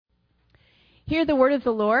Hear the word of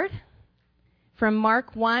the Lord from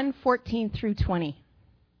Mark 1:14 through 20.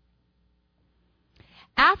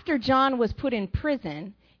 After John was put in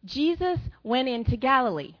prison, Jesus went into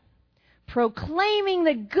Galilee, proclaiming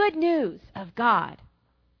the good news of God.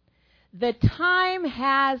 The time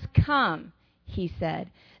has come, he said.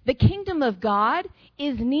 The kingdom of God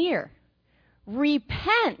is near.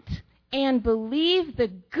 Repent and believe the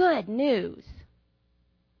good news.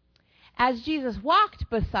 As Jesus walked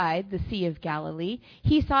beside the Sea of Galilee,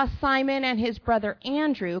 he saw Simon and his brother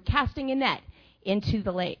Andrew casting a net into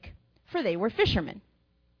the lake, for they were fishermen.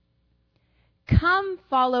 "Come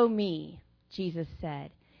follow me," Jesus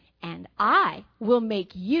said, "and I will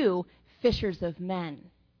make you fishers of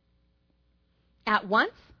men." At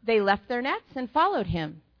once they left their nets and followed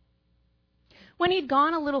him. When he'd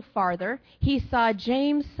gone a little farther, he saw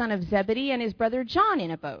James, son of Zebedee, and his brother John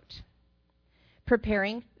in a boat,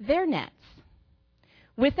 preparing their nets.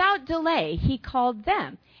 Without delay, he called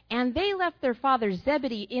them, and they left their father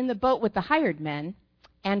Zebedee in the boat with the hired men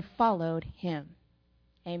and followed him.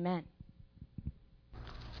 Amen.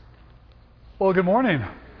 Well, good morning.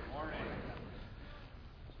 Good morning.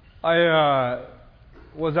 I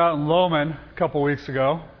was out in Lohman a couple weeks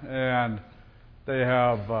ago, and they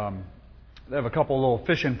have a couple little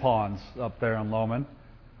fishing ponds up there in Lohman.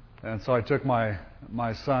 And so I took my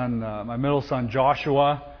son, my middle son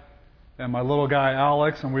Joshua, and my little guy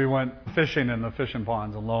Alex, and we went fishing in the fishing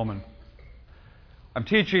ponds in Lohman. I'm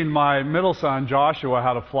teaching my middle son Joshua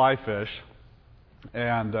how to fly fish,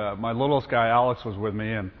 and my littlest guy Alex was with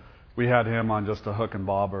me, and we had him on just a hook and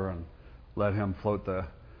bobber and let him float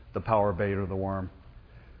the power bait or the worm.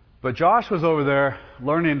 But Josh was over there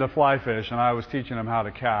learning to fly fish, and I was teaching him how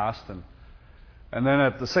to cast, and then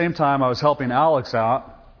at the same time I was helping Alex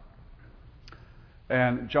out.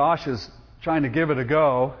 And Josh is trying to give it a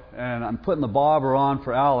go, and I'm putting the bobber on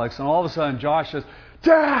for Alex, and all of a sudden Josh says,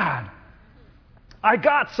 "Dad, I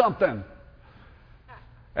got something."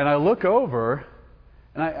 And I look over,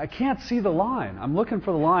 and I can't see the line. I'm looking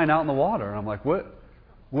for the line out in the water, and I'm like,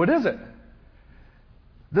 what is it?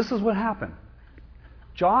 This is what happened.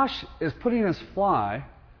 Josh is putting his fly,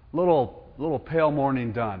 little pale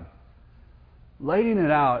morning dun, laying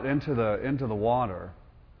it out into the water,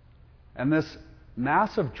 and this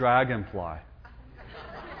massive dragonfly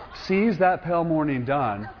sees that pale morning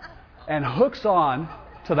dun and hooks on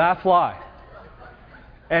to that fly.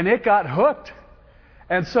 And it got hooked.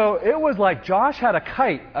 And so it was like Josh had a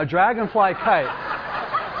kite, a dragonfly kite.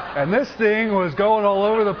 And this thing was going all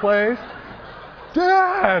over the place.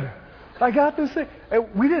 "Dad, I got this thing."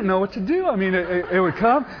 And we didn't know what to do. I mean, it would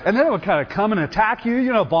come, and then it would kind of come and attack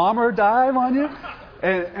you, bomber dive on you.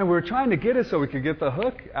 And we were trying to get it so we could get the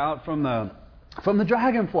hook out from the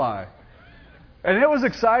dragonfly. And it was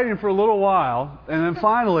exciting for a little while. And then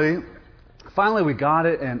finally we got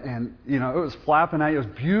it, and it was flapping at you. It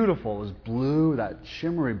was beautiful. It was blue, that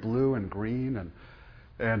shimmery blue and green.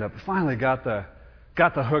 And finally got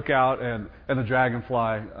the hook out, and the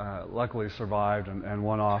dragonfly luckily survived and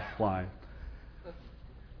went off flying.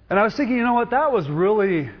 And I was thinking, you know what? That was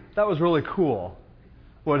really cool.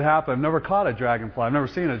 What happened? I've never caught a dragonfly. I've never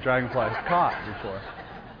seen a dragonfly caught before.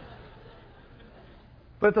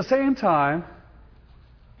 But at the same time,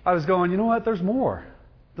 I was going, you know what? There's more.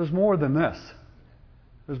 There's more than this.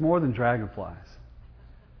 There's more than dragonflies.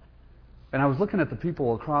 And I was looking at the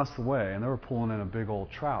people across the way, and they were pulling in a big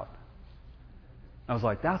old trout. I was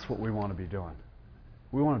like, that's what we want to be doing.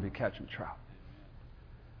 We want to be catching trout.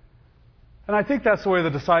 And I think that's the way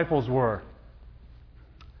the disciples were.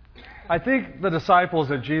 I think the disciples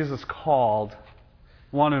that Jesus called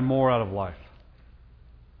wanted more out of life.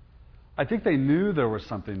 I think they knew there was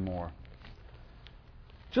something more.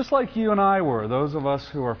 Just like you and I were, those of us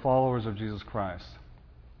who are followers of Jesus Christ.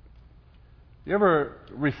 You ever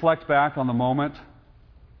reflect back on the moment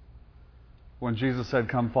when Jesus said,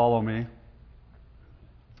 "Come follow me,"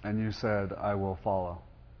 and you said, "I will follow"?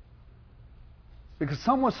 Because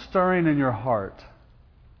something was stirring in your heart.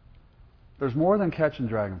 There's more than catching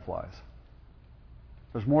dragonflies.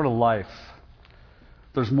 There's more to life.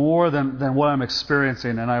 There's more than what I'm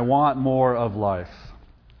experiencing, and I want more of life.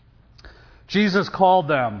 Jesus called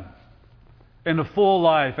them into full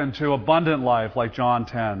life, into abundant life, like John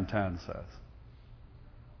 10:10 says.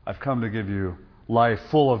 I've come to give you life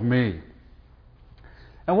full of me.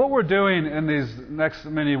 And what we're doing in these next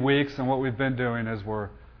many weeks, and what we've been doing, is we're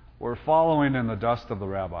following in the dust of the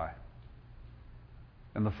rabbi,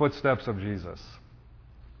 in the footsteps of Jesus.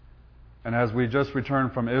 And as we just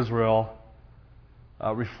returned from Israel,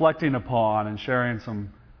 reflecting upon and sharing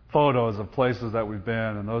some photos of places that we've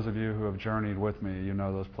been, and those of you who have journeyed with me, you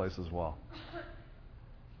know those places well.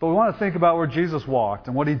 But we want to think about where Jesus walked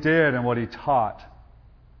and what He did and what He taught.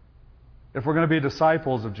 If we're going to be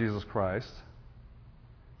disciples of Jesus Christ,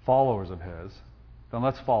 followers of His, then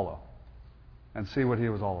let's follow and see what He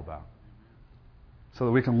was all about so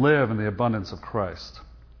that we can live in the abundance of Christ.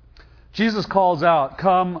 Jesus calls out,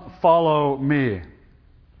 "Come, follow me."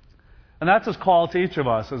 And that's His call to each of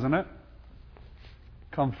us, isn't it?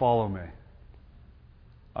 Come, follow me.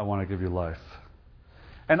 I want to give you life.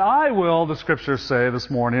 And I will, the Scriptures say this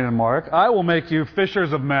morning in Mark, I will make you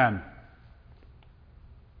fishers of men.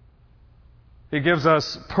 He gives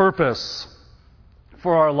us purpose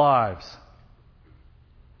for our lives.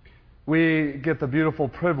 We get the beautiful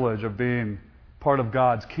privilege of being part of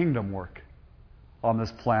God's kingdom work on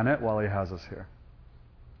this planet while He has us here.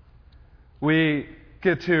 We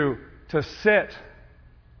get to sit,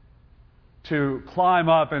 to climb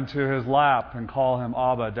up into His lap and call Him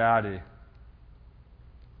Abba, Daddy.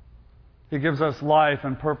 He gives us life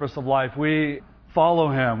and purpose of life. We follow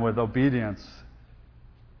Him with obedience.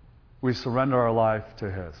 We surrender our life to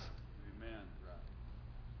His. Amen.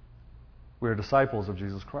 We are disciples of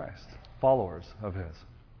Jesus Christ, followers of His.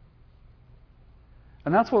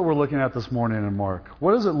 And that's what we're looking at this morning in Mark.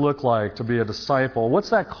 What does it look like to be a disciple?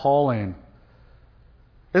 What's that calling?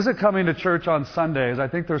 Is it coming to church on Sundays? I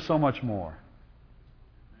think there's so much more.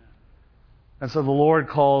 And so the Lord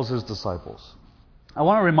calls His disciples. I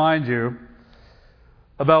want to remind you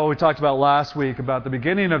about what we talked about last week, about the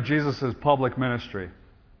beginning of Jesus' public ministry.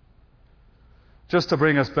 Just to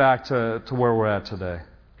bring us back to where we're at today.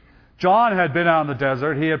 John had been out in the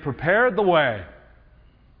desert. He had prepared the way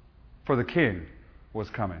for the King was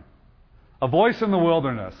coming. A voice in the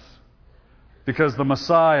wilderness, because the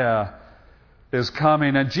Messiah is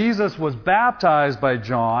coming. And Jesus was baptized by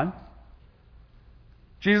John.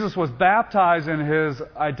 Jesus was baptized in His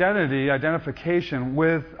identification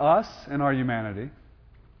with us in our humanity.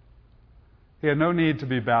 He had no need to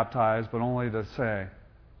be baptized, but only to say,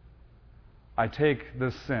 I take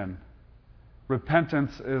this sin.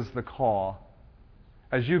 Repentance is the call.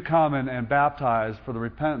 As you come and baptize for the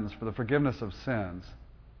repentance, for the forgiveness of sins,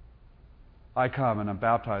 I come and I'm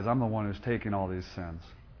baptized. I'm the one who's taking all these sins.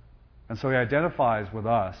 And so He identifies with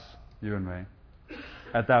us, you and me,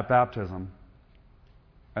 at that baptism.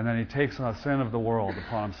 And then He takes the sin of the world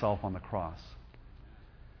upon Himself on the cross.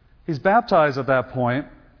 He's baptized at that point.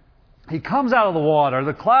 He comes out of the water.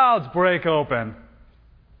 The clouds break open.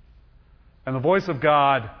 And the voice of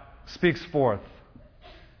God speaks forth.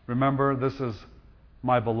 Remember, this is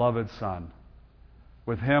my beloved Son.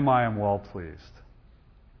 With Him I am well pleased.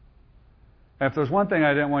 And if there's one thing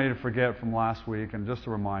I didn't want you to forget from last week, and just a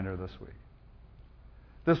reminder this week,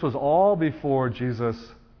 this was all before Jesus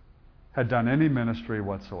had done any ministry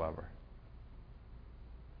whatsoever.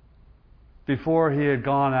 Before He had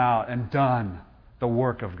gone out and done the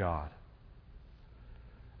work of God.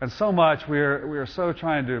 And so much we are so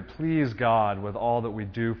trying to please God with all that we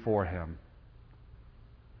do for Him.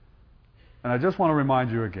 And I just want to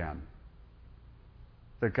remind you again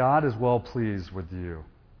that God is well pleased with you.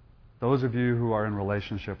 Those of you who are in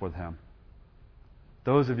relationship with Him.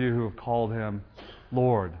 Those of you who have called Him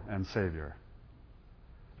Lord and Savior.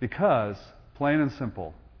 Because, plain and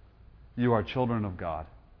simple, you are children of God.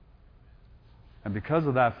 And because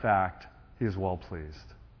of that fact, He is well pleased.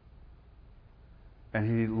 And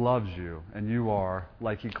He loves you, and you are,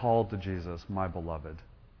 like He called to Jesus, my beloved.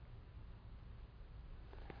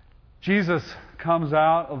 Jesus comes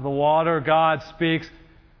out of the water, God speaks,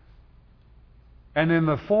 and in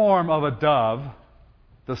the form of a dove,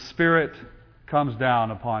 the Spirit comes down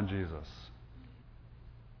upon Jesus.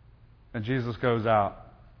 And Jesus goes out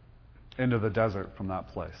into the desert from that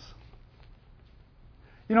place.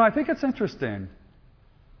 You know, I think it's interesting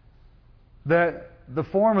that the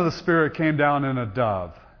form of the Spirit came down in a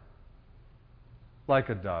dove, like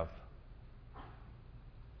a dove.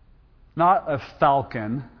 Not a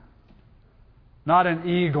falcon, not an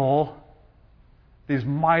eagle, these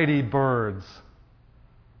mighty birds,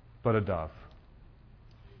 but a dove.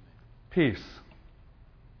 Peace.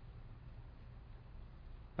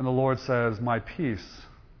 And the Lord says, my peace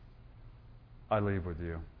I leave with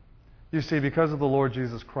you. You see, because of the Lord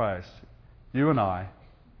Jesus Christ, you and I,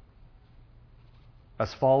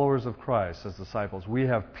 as followers of Christ, as disciples, we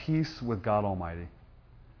have peace with God Almighty.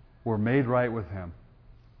 We're made right with Him.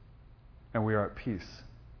 And we are at peace.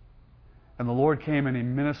 And the Lord came and He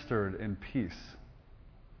ministered in peace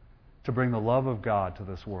to bring the love of God to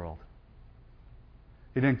this world.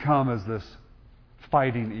 He didn't come as this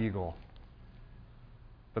fighting eagle,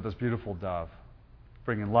 but this beautiful dove,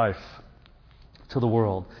 bringing life to the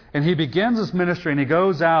world. And He begins His ministry and He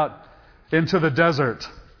goes out into the desert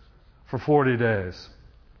for 40 days.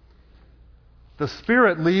 The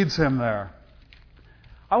Spirit leads him there.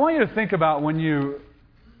 I want you to think about when you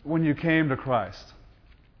came to Christ.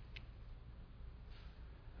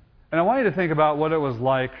 And I want you to think about what it was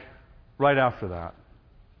like right after that.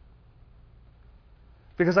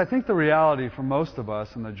 Because I think the reality for most of us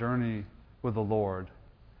in the journey with the Lord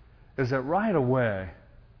is that right away,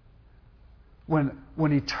 when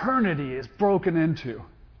eternity is broken into,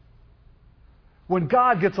 when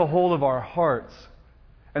God gets a hold of our hearts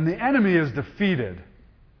and the enemy is defeated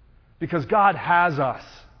because God has us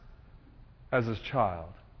as His child,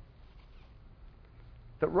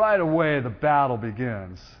 that right away the battle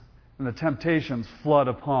begins and the temptations flood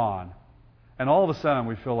upon, and all of a sudden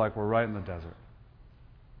we feel like we're right in the desert.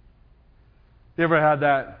 You ever had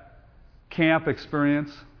that camp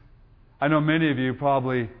experience? I know many of you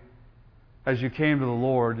probably, as you came to the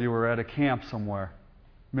Lord, you were at a camp somewhere.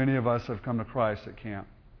 Many of us have come to Christ at camp.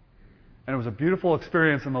 And it was a beautiful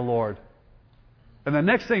experience in the Lord. And the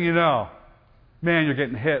next thing you know, man, you're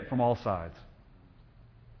getting hit from all sides.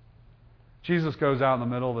 Jesus goes out in the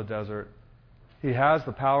middle of the desert. He has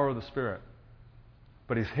the power of the Spirit,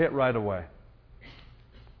 but He's hit right away.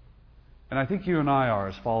 And I think you and I are,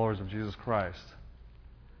 as followers of Jesus Christ,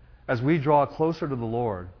 as we draw closer to the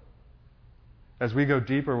Lord, as we go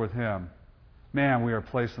deeper with Him, man, we are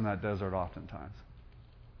placed in that desert oftentimes.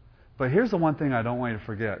 But here's the one thing I don't want you to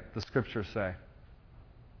forget, the Scriptures say.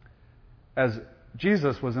 As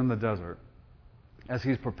Jesus was in the desert, as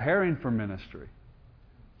He's preparing for ministry,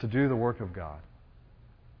 to do the work of God,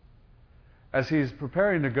 as He's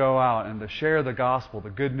preparing to go out and to share the gospel, the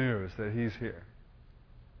good news that He's here,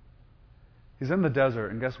 He's in the desert,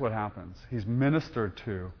 and guess what happens? He's ministered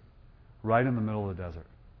to right in the middle of the desert.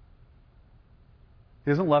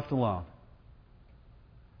 He isn't left alone.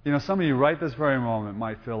 You know, some of you right this very moment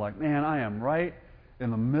might feel like, man, I am right in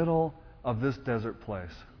the middle of this desert place.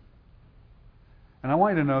 And I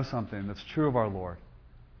want you to know something that's true of our Lord.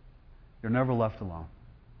 You're never left alone.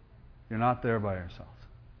 You're not there by yourself.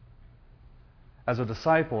 As a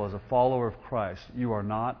disciple, as a follower of Christ, you are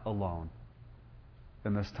not alone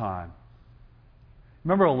in this time.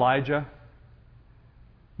 Remember Elijah?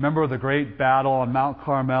 Remember the great battle on Mount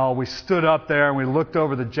Carmel? We stood up there and we looked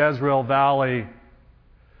over the Jezreel Valley.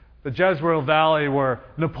 The Jezreel Valley where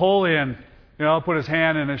Napoleon, put his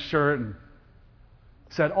hand in his shirt and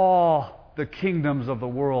said all the kingdoms of the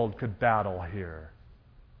world could battle here.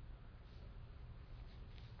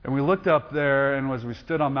 And we looked up there, and as we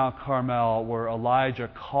stood on Mount Carmel, where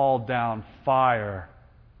Elijah called down fire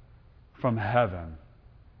from heaven,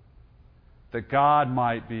 that God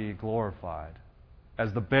might be glorified,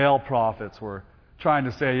 as the Baal prophets were trying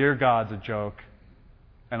to say, your God's a joke.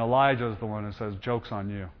 And Elijah is the one who says, joke's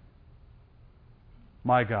on you.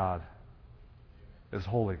 My God is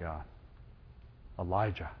holy God.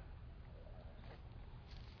 Elijah.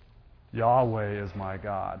 Yahweh is my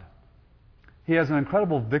God. He has an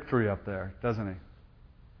incredible victory up there, doesn't he?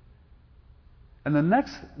 And the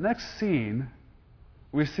next scene,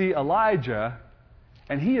 we see Elijah,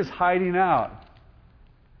 and he is hiding out.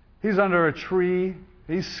 He's under a tree.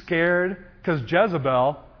 He's scared because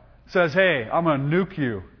Jezebel says, hey, I'm going to nuke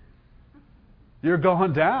you. You're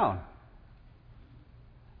going down.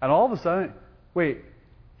 And all of a sudden,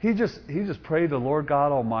 he just prayed to Lord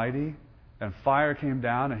God Almighty, and fire came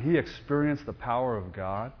down, and he experienced the power of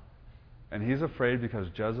God. And he's afraid because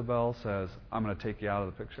Jezebel says, I'm going to take you out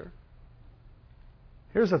of the picture.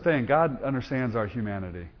 Here's the thing. God understands our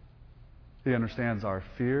humanity. He understands our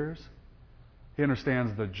fears. He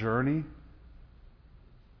understands the journey.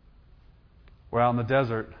 We're out in the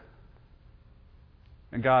desert.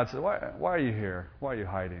 And God says, why are you here? Why are you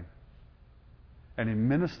hiding? And He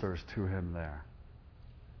ministers to him there.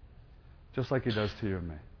 Just like He does to you and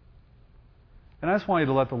me. And I just want you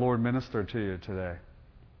to let the Lord minister to you today.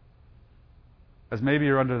 As maybe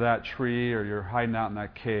you're under that tree or you're hiding out in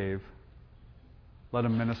that cave, let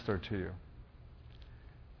Him minister to you.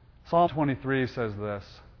 Psalm 23 says this.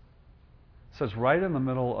 It says, right in the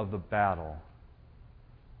middle of the battle,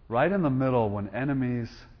 right in the middle when enemies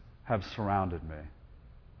have surrounded me,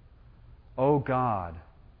 O God,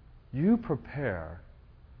 You prepare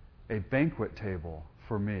a banquet table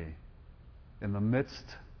for me in the midst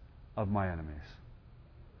of my enemies.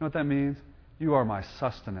 You know what that means? You are my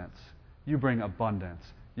sustenance. You bring abundance.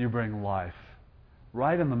 You bring life.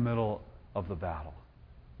 Right in the middle of the battle.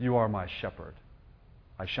 You are my shepherd.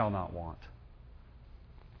 I shall not want.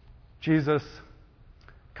 Jesus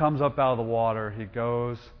comes up out of the water. He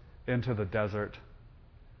goes into the desert.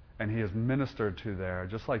 And He is ministered to there,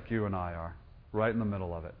 just like you and I are, right in the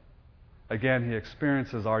middle of it. Again, He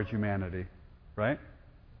experiences our humanity, right?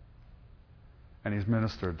 And He's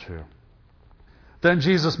ministered to. Then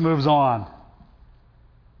Jesus moves on.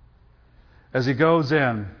 As he goes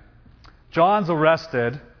in, John's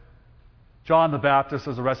arrested. John the Baptist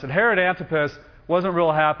is arrested. Herod Antipas wasn't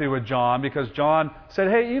real happy with John because John said,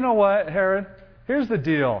 hey, you know what, Herod? Here's the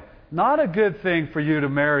deal. Not a good thing for you to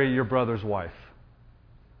marry your brother's wife.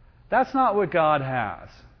 That's not what God has.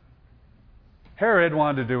 Herod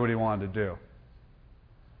wanted to do what he wanted to do.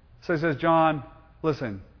 So he says, John,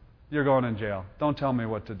 listen, you're going in jail. Don't tell me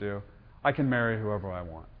what to do. I can marry whoever I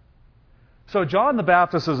want. So John the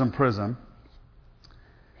Baptist is in prison.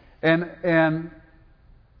 And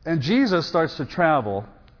Jesus starts to travel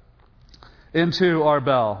into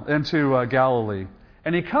Arbel, into Galilee.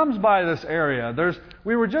 And he comes by this area.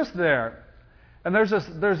 We were just there. And there's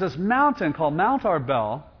this mountain called Mount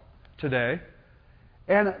Arbel today.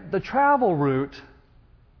 And the travel route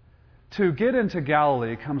to get into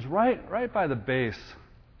Galilee comes right by the base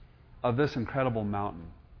of this incredible mountain.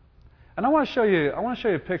 And I want to show you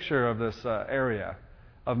a picture of this area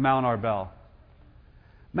of Mount Arbel.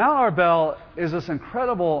 Mount Arbel is this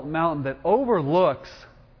incredible mountain that overlooks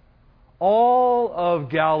all of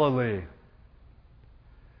Galilee.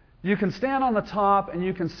 You can stand on the top and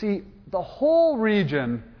you can see the whole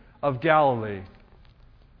region of Galilee.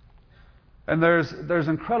 And there's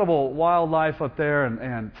incredible wildlife up there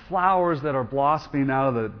and flowers that are blossoming out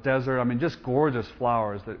of the desert. I mean, just gorgeous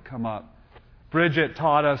flowers that come up. Bridget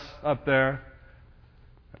taught us up there.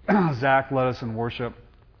 Zach led us in worship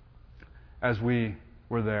as we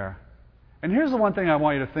were there. And here's the one thing I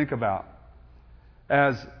want you to think about.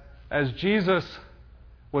 As Jesus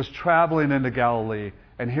was traveling into Galilee,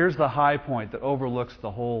 and here's the high point that overlooks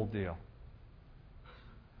the whole deal.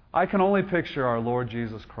 I can only picture our Lord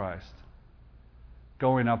Jesus Christ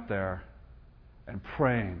going up there and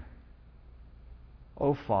praying,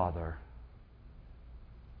 "Oh, Father,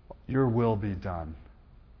 your will be done."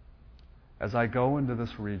 As I go into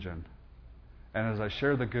this region and as I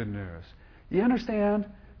share the good news. You understand?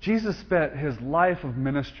 Jesus spent his life of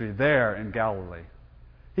ministry there in Galilee.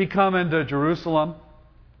 He'd come into Jerusalem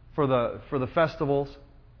for the festivals,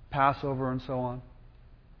 Passover and so on.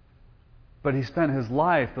 But he spent his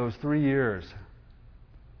life, those 3 years,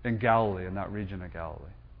 in Galilee, in that region of Galilee.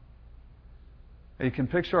 And you can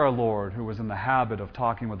picture our Lord, who was in the habit of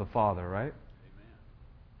talking with the Father, right? Amen.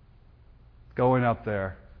 Going up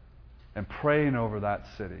there and praying over that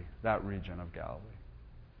city, that region of Galilee.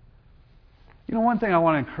 You know, one thing I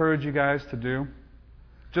want to encourage you guys to do,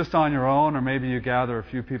 just on your own, or maybe you gather a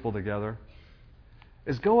few people together,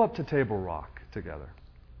 is go up to Table Rock together.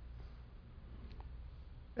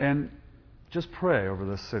 And just pray over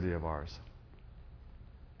this city of ours.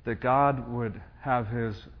 That God would have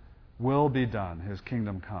His will be done, His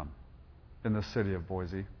kingdom come in the city of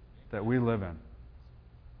Boise that we live in.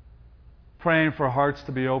 Praying for hearts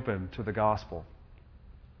to be open to the gospel.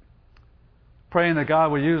 Praying that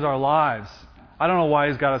God will use our lives. I don't know why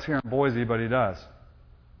He's got us here in Boise, but He does.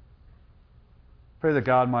 Pray that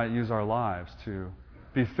God might use our lives to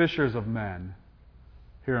be fishers of men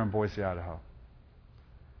here in Boise, Idaho.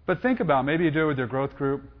 But think about, maybe you do it with your growth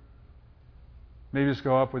group. Maybe just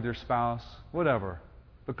go up with your spouse, whatever.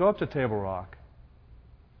 But go up to Table Rock.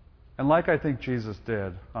 And like I think Jesus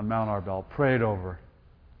did on Mount Arbel, pray it over.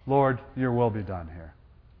 Lord, your will be done here.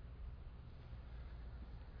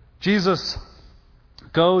 Jesus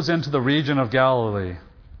goes into the region of Galilee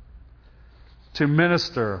to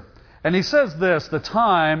minister. And he says this, the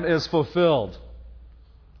time is fulfilled.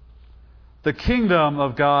 The kingdom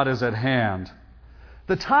of God is at hand.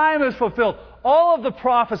 The time is fulfilled. All of the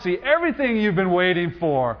prophecy, everything you've been waiting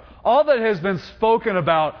for, all that has been spoken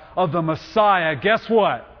about of the Messiah, guess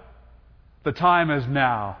what? The time is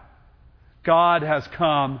now. God has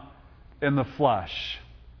come in the flesh.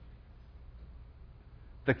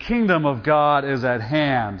 The kingdom of God is at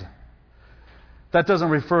hand. That doesn't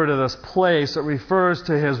refer to this place. It refers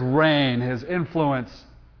to His reign, His influence,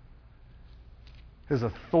 His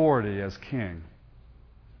authority as king.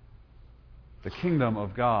 The kingdom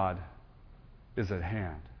of God is at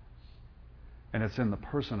hand. And it's in the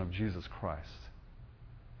person of Jesus Christ.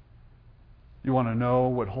 You want to know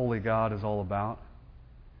what holy God is all about?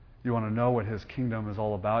 You want to know what His kingdom is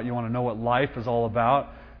all about? You want to know what life is all about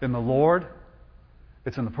in the Lord?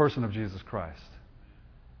 It's in the person of Jesus Christ.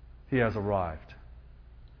 He has arrived.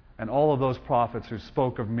 And all of those prophets who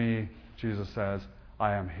spoke of me, Jesus says,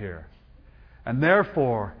 I am here. And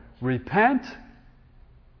therefore, repent.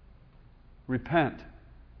 Repent.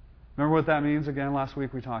 Remember what that means again? Last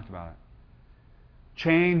week we talked about it.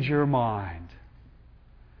 Change your mind.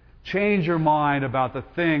 Change your mind about the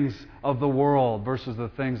things of the world versus the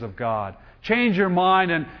things of God. Change your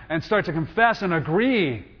mind and start to confess and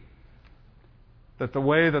agree that the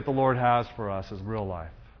way that the Lord has for us is real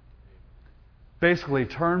life. Basically,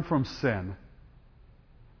 turn from sin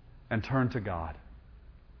and turn to God.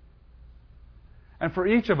 And for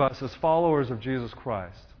each of us as followers of Jesus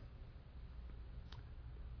Christ,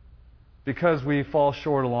 because we fall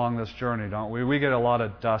short along this journey, don't we? We get a lot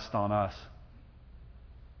of dust on us.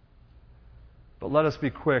 But let us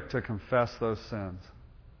be quick to confess those sins.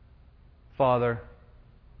 Father,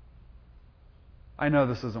 I know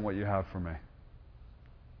this isn't what you have for me.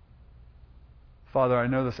 Father, I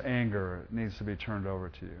know this anger needs to be turned over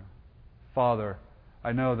to you. Father,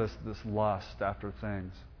 I know this lust after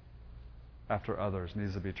things, after others,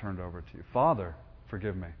 needs to be turned over to you. Father,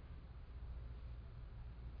 forgive me.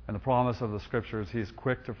 And the promise of the Scripture is He's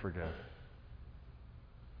quick to forgive.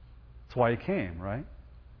 That's why He came, right?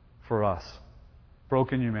 For us.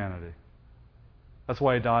 Broken humanity. That's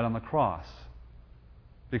why He died on the cross.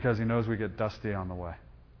 Because He knows we get dusty on the way.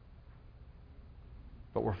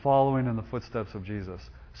 But we're following in the footsteps of Jesus.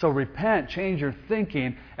 So repent, change your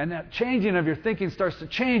thinking, and that changing of your thinking starts to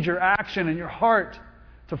change your action and your heart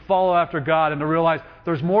to follow after God and to realize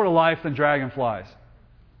there's more to life than dragonflies.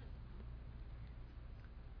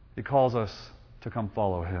 He calls us to come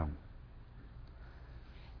follow Him.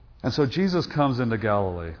 And so Jesus comes into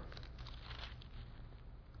Galilee.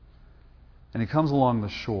 And He comes along the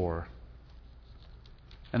shore.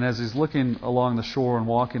 And as He's looking along the shore and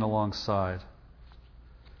walking alongside,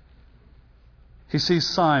 He sees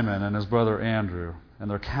Simon and his brother Andrew,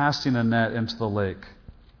 and they're casting a net into the lake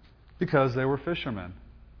because they were fishermen.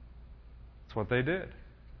 That's what they did.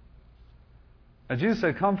 And Jesus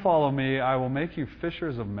said, "Come follow me, I will make you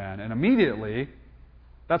fishers of men." And immediately,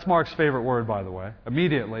 that's Mark's favorite word, by the way,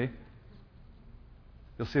 immediately,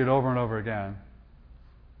 you'll see it over and over again.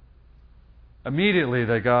 Immediately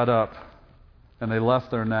they got up and they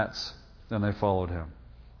left their nets and they followed Him.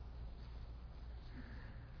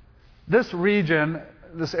 This region,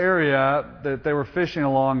 this area that they were fishing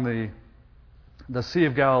along the Sea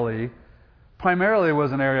of Galilee, primarily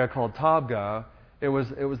was an area called Tabgha. It was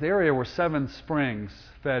the area where 7 springs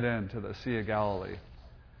fed into the Sea of Galilee.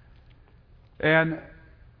 And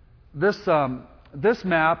this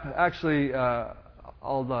map, actually,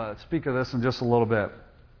 I'll speak of this in just a little bit.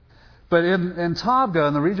 But in Tabgha,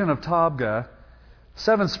 in the region of Tabgha,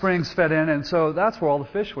 7 springs fed in, and so that's where all the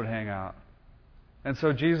fish would hang out. And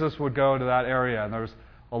so Jesus would go to that area, and there was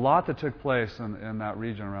a lot that took place in that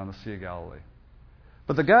region around the Sea of Galilee.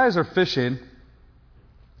 But the guys are fishing,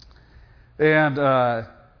 and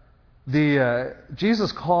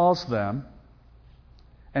Jesus calls them,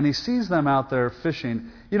 and He sees them out there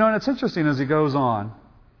fishing. You know, and it's interesting as He goes on,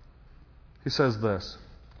 He says this,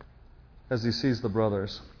 as He sees the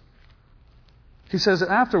brothers. He says,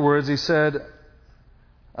 afterwards, He said,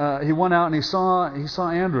 He went out and He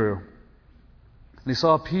saw Andrew. And He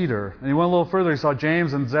saw Peter. And He went a little further. He saw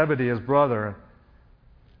James and Zebedee, his brother,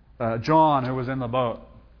 John, who was in the boat.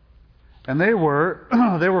 And they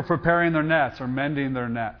were preparing their nets or mending their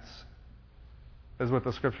nets, is what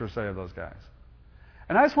the Scriptures say of those guys.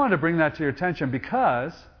 And I just wanted to bring that to your attention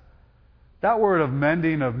because that word of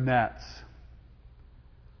mending of nets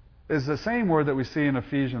is the same word that we see in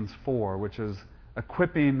Ephesians 4, which is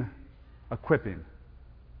equipping.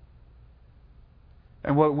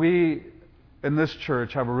 And what we in this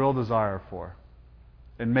church have a real desire for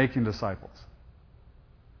in making disciples.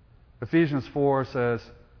 Ephesians 4 says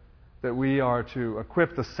that we are to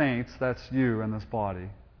equip the saints, that's you in this body,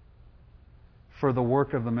 for the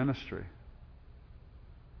work of the ministry.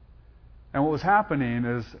 And what was happening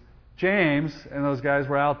is James and those guys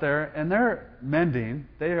were out there and they're mending,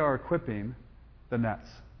 they are equipping the nets.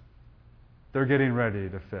 They're getting ready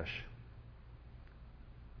to fish.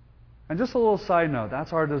 And just a little side note,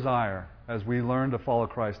 that's our desire as we learn to follow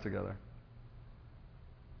Christ together.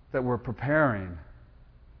 That we're preparing,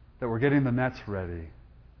 that we're getting the nets ready,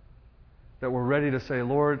 that we're ready to say,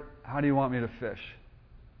 Lord, how do you want me to fish?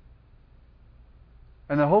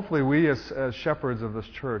 And that hopefully we as shepherds of this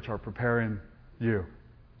church are preparing you.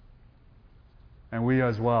 And we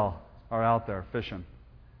as well are out there fishing.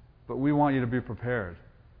 But we want you to be prepared.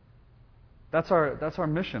 That's our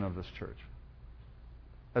mission of this church.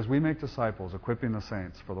 As we make disciples, equipping the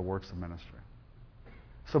saints for the works of ministry.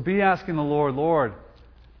 So be asking the Lord, Lord,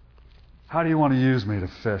 how do you want to use me to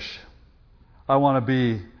fish? I want to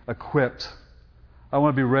be equipped. I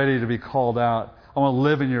want to be ready to be called out. I want to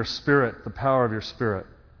live in your Spirit, the power of your Spirit.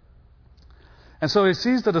 And so He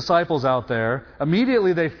sees the disciples out there.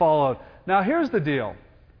 Immediately they followed. Now here's the deal.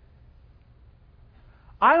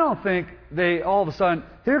 I don't think they all of a sudden,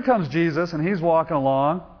 here comes Jesus and He's walking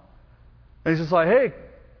along. And He's just like, hey,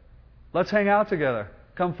 let's hang out together.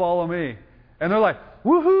 Come follow me. And they're like,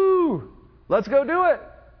 woohoo, let's go do it.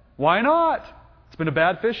 Why not? It's been a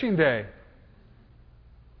bad fishing day.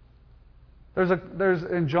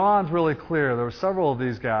 And John's really clear. There were several of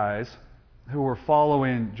these guys who were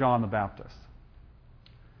following John the Baptist.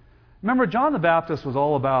 Remember, John the Baptist was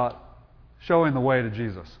all about showing the way to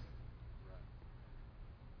Jesus.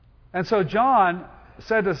 And so John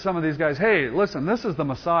said to some of these guys, hey, listen, this is the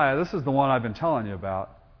Messiah. This is the one I've been telling you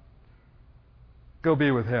about. Go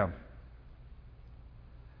be with him.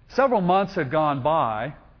 Several months had gone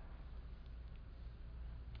by,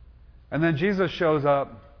 and then Jesus shows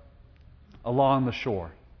up along the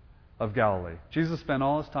shore of Galilee. Jesus spent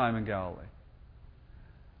all his time in Galilee.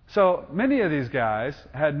 So many of these guys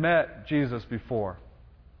had met Jesus before.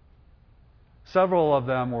 Several of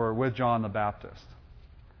them were with John the Baptist.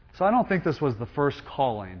 So I don't think this was the first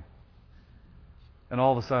calling, and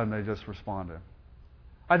all of a sudden they just responded.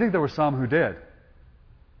 I think there were some who did.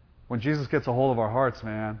 When Jesus gets a hold of our hearts,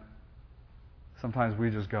 man, sometimes we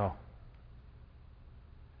just go.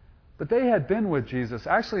 But they had been with Jesus.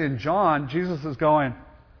 Actually, in John, Jesus is going,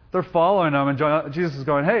 they're following him, and Jesus is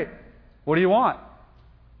going, hey, what do you want?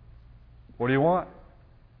 What do you want?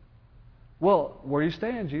 Well, where are you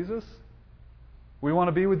staying, Jesus? We want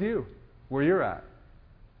to be with you, where you're at.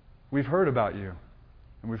 We've heard about you,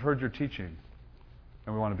 and we've heard your teaching,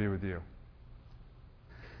 and we want to be with you.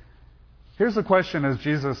 Here's the question as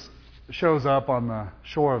Jesus shows up on the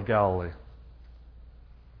shore of Galilee.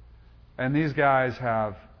 And these guys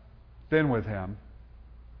have been with him,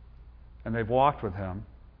 and they've walked with him.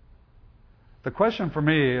 The question for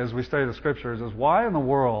me as we study the Scriptures is, why in the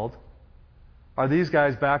world are these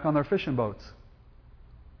guys back on their fishing boats?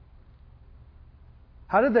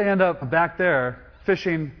 How did they end up back there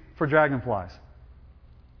fishing for dragonflies?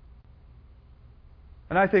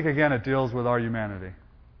 And I think, again, it deals with our humanity.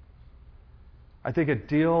 I think it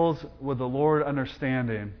deals with the Lord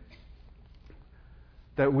understanding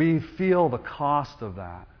that we feel the cost of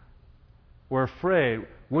that. We're afraid.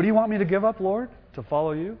 What do you want me to give up, Lord, to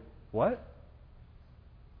follow you? What?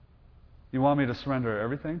 You want me to surrender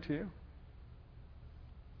everything to you?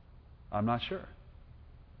 I'm not sure.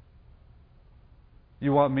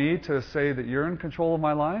 You want me to say that you're in control of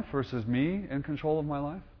my life versus me in control of my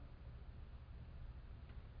life?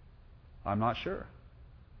 I'm not sure.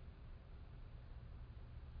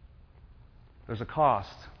 There's a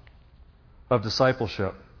cost of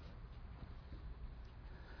discipleship.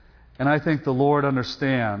 And I think the Lord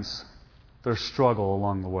understands their struggle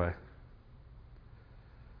along the way.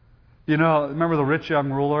 You know, remember the rich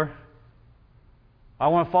young ruler? I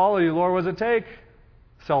want to follow you, Lord. What does it take?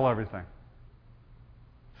 Sell everything.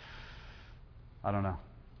 I don't know.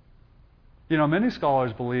 You know, many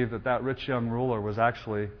scholars believe that rich young ruler was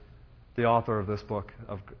actually the author of this book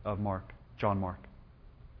of Mark, John Mark.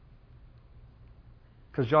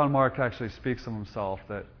 Because John Mark actually speaks of himself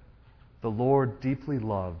that the Lord deeply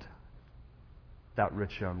loved that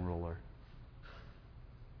rich young ruler.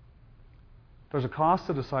 There's a cost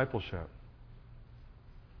to discipleship.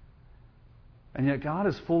 And yet God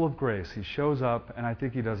is full of grace. He shows up, and I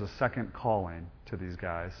think He does a second calling to these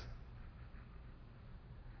guys.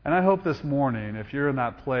 And I hope this morning, if you're in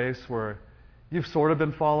that place where you've sort of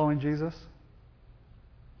been following Jesus,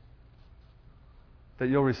 that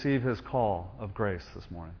you'll receive His call of grace this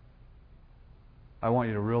morning. I want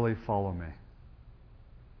you to really follow me.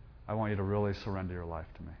 I want you to really surrender your life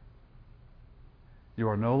to me. You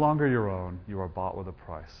are no longer your own. You are bought with a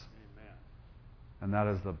price. Amen. And that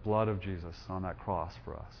is the blood of Jesus on that cross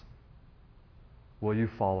for us. Will you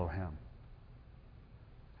follow Him?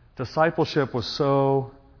 Discipleship was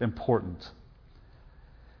so important.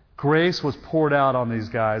 Grace was poured out on these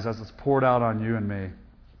guys as it's poured out on you and me.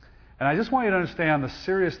 And I just want you to understand the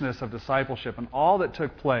seriousness of discipleship and all that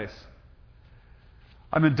took place.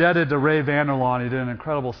 I'm indebted to Ray Vander Laan. He did an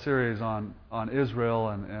incredible series on Israel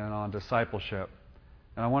and on discipleship.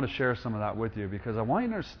 And I want to share some of that with you because I want you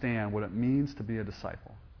to understand what it means to be a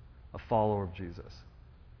disciple, a follower of Jesus.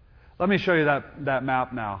 Let me show you that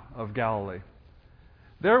map now of Galilee.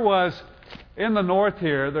 There was, in the north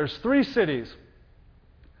here, there's 3 cities: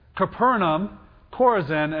 Capernaum,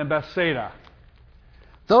 Chorazin, and Bethsaida.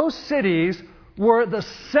 Those cities were the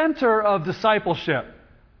center of discipleship.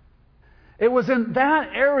 It was in that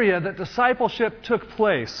area that discipleship took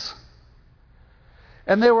place.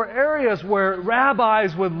 And they were areas where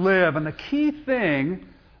rabbis would live. And the key thing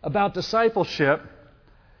about discipleship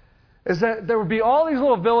is that there would be all these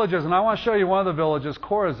little villages. And I want to show you one of the villages,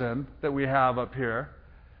 Chorazin, that we have up here.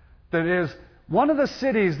 That is one of the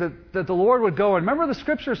cities that the Lord would go in. Remember the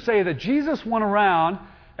Scriptures say that Jesus went around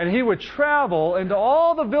and He would travel into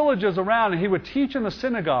all the villages around and He would teach in the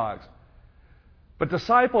synagogues. But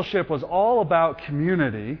discipleship was all about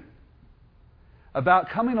community,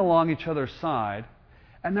 about coming along each other's side,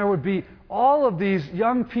 and there would be all of these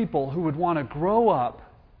young people who would want to grow up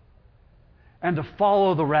and to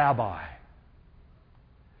follow the rabbi.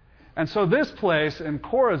 And so this place in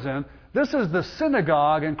Chorazin, this is the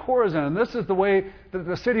synagogue in Chorazin, and this is the way that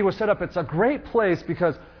the city was set up. It's a great place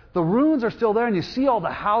because the ruins are still there, and you see all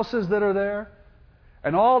the houses that are there,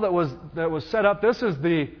 and all that was set up. This is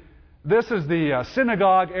the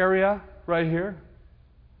synagogue area right here.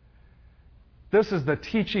 This is the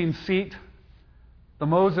teaching seat, the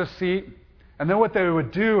Moses seat. And then what they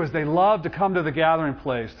would do is they loved to come to the gathering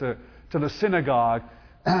place, to the synagogue,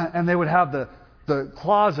 and they would have the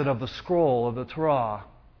closet of the scroll of the Torah.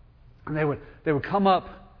 And they would come up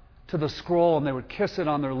to the scroll and they would kiss it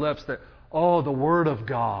on their lips that, oh, the Word of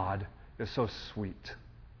God is so sweet.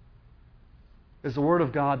 Is the Word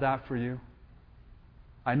of God that for you?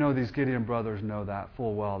 I know these Gideon brothers know that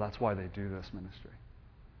full well. That's why they do this ministry.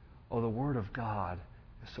 Oh, the Word of God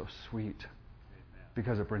is so sweet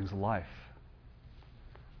because it brings life.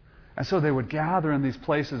 And so they would gather in these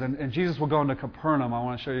places, and Jesus will go into Capernaum. I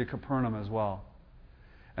want to show you Capernaum as well.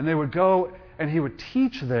 And they would go, and he would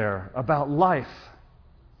teach there about life.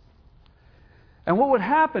 And what would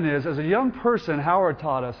happen is, as a young person, Howard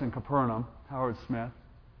taught us in Capernaum, Howard Smith.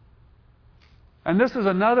 And this is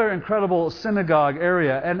another incredible synagogue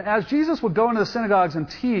area. And as Jesus would go into the synagogues and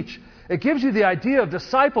teach, it gives you the idea of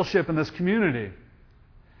discipleship in this community.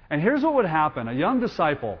 And here's what would happen. A young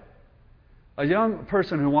disciple, a young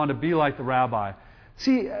person who wanted to be like the rabbi.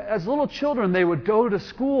 See, as little children, they would go to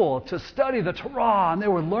school to study the Torah, and they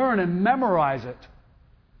would learn and memorize it.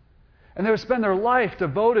 And they would spend their life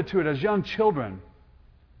devoted to it as young children.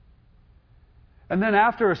 And then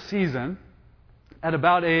after a season, at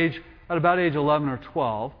about age 11 or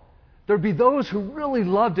 12, there'd be those who really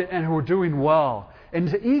loved it and who were doing well. And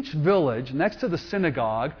to each village, next to the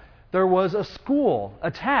synagogue, there was a school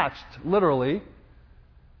attached, literally,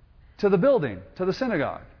 to the building, to the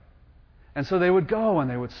synagogue. And so they would go and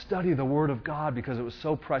they would study the Word of God because it was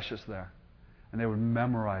so precious there. And they would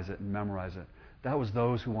memorize it and memorize it. That was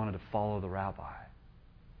those who wanted to follow the rabbi.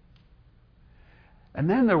 And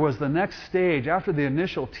then there was the next stage. After the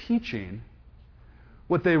initial teaching,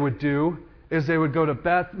 what they would do is they would go to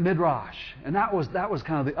Beth Midrash. And that was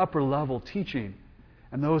kind of the upper level teaching.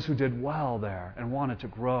 And those who did well there and wanted to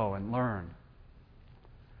grow and learn.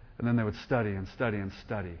 And then they would study and study and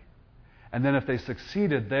study. And then if they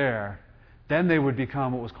succeeded there, then they would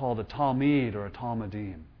become what was called a Talmid or a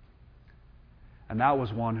Talmudim. And that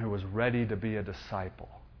was one who was ready to be a disciple.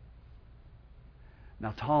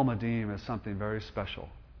 Now, Talmudim is something very special.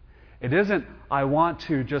 It isn't, I want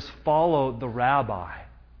to just follow the rabbi.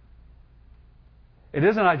 It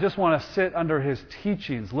isn't, I just want to sit under his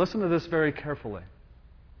teachings. Listen to this very carefully.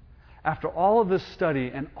 After all of this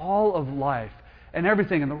study and all of life and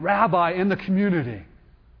everything, and the rabbi in the community,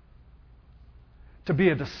 to be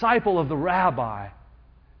a disciple of the rabbi,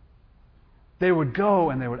 they would go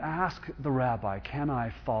and they would ask the rabbi, can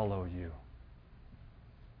I follow you?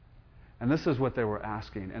 And this is what they were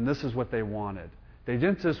asking, and this is what they wanted. They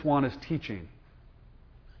didn't just want his teaching.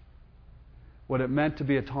 What it meant to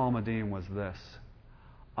be a Talmudim was this: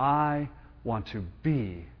 I want to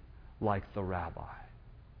be like the rabbi.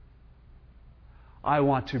 I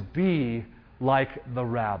want to be like the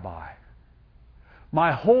rabbi.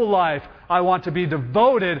 My whole life, I want to be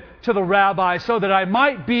devoted to the rabbi so that I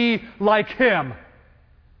might be like him.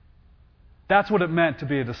 That's what it meant to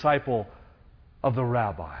be a disciple of the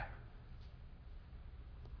rabbi.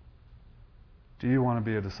 Do you want to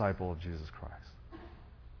be a disciple of Jesus Christ?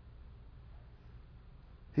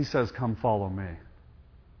 He says, come follow me.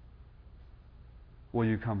 Will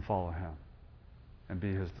you come follow him and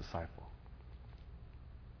be his disciple?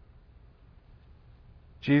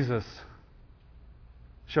 Jesus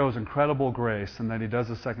shows incredible grace, and then he does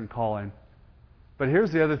a second calling. But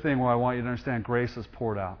here's the other thing where I want you to understand grace is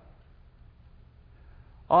poured out.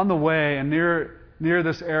 On the way and near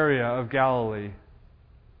this area of Galilee,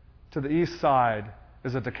 to the east side,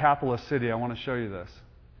 is a Decapolis city. I want to show you this.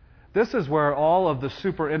 This is where all of the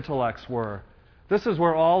super intellects were. This is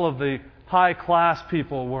where all of the high-class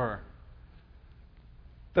people were.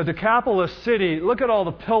 The Decapolis city, look at all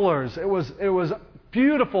the pillars. It was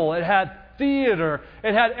beautiful. It had theater.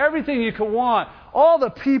 It had everything you could want. All the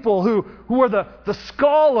people who were the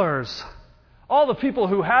scholars, all the people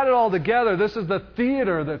who had it all together. This is the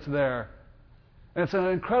theater that's there. And it's an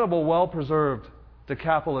incredible, well-preserved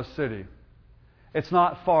Decapolis city. It's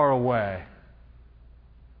not far away.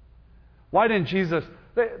 Why didn't Jesus...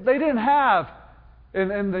 They didn't have,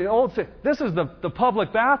 in the old city... This is the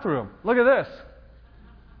public bathroom. Look at this.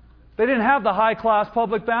 They didn't have the high-class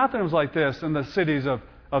public bathrooms like this in the cities of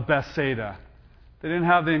Bethsaida. They didn't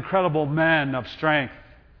have the incredible men of strength.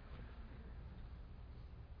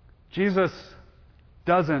 Jesus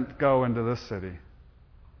doesn't go into this city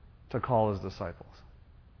to call his disciples.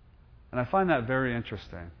 And I find that very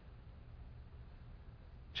interesting.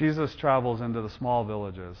 Jesus travels into the small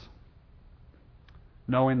villages,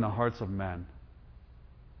 knowing the hearts of men,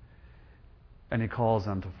 and he calls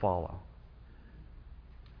them to follow.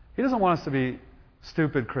 He doesn't want us to be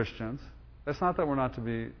stupid Christians. It's not that we're not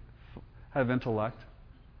to have intellect.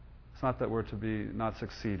 It's not that we're to be not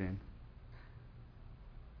succeeding.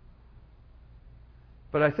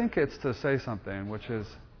 But I think it's to say something, which is,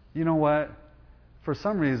 you know what? For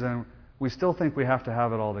some reason, we still think we have to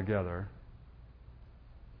have it all together.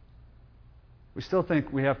 We still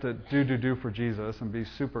think we have to do for Jesus and be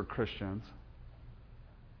super Christians.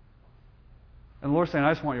 And the Lord's saying,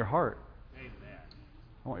 I just want your heart. Amen.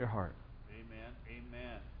 I want your heart. Amen.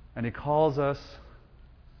 Amen. And he calls us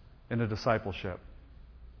into discipleship.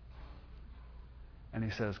 And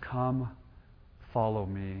he says, come, follow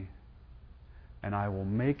me, and I will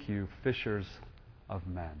make you fishers of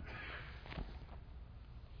men.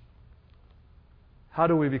 How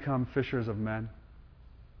do we become fishers of men?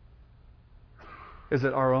 Is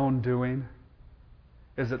it our own doing?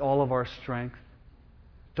 Is it all of our strength?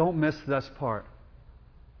 Don't miss this part.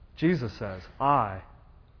 Jesus says, I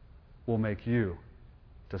will make you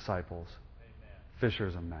disciples, Amen.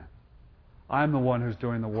 fishers of men. I'm the one who's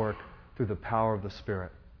doing the work through the power of the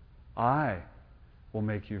Spirit. I will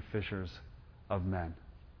make you fishers of men.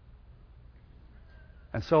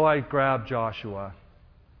 And so I grabbed Joshua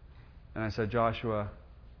and I said, Joshua,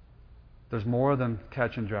 there's more than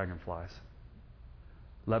catching dragonflies.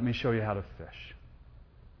 Let me show you how to fish.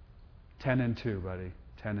 10 and 2, buddy.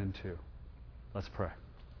 10 and 2. Let's pray.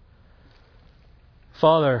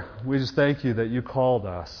 Father, we just thank you that you called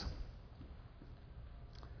us.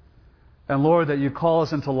 And Lord, that you call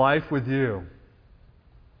us into life with you,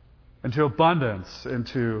 into abundance,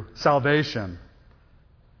 into salvation,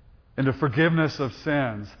 into forgiveness of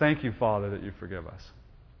sins. Thank you, Father, that you forgive us.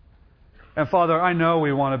 And Father, I know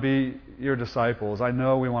we want to be your disciples. I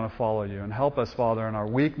know we want to follow you. And help us, Father, in our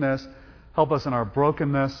weakness. Help us in our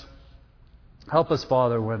brokenness. Help us,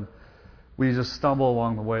 Father, when we just stumble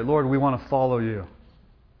along the way. Lord, we want to follow you.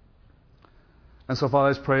 And so, Father,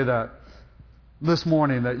 I just pray that this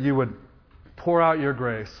morning that you would pour out your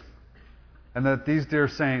grace, and that these dear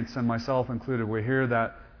saints, and myself included, will hear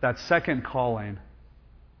that second calling,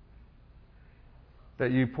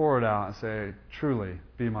 that you pour it out and say, truly,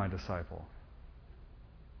 be my disciple.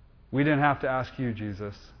 We didn't have to ask you,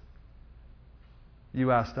 Jesus.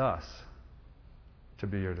 You asked us to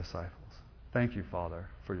be your disciples. Thank you, Father,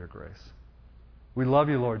 for your grace. We love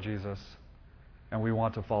you, Lord Jesus, and we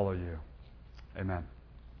want to follow you. Amen.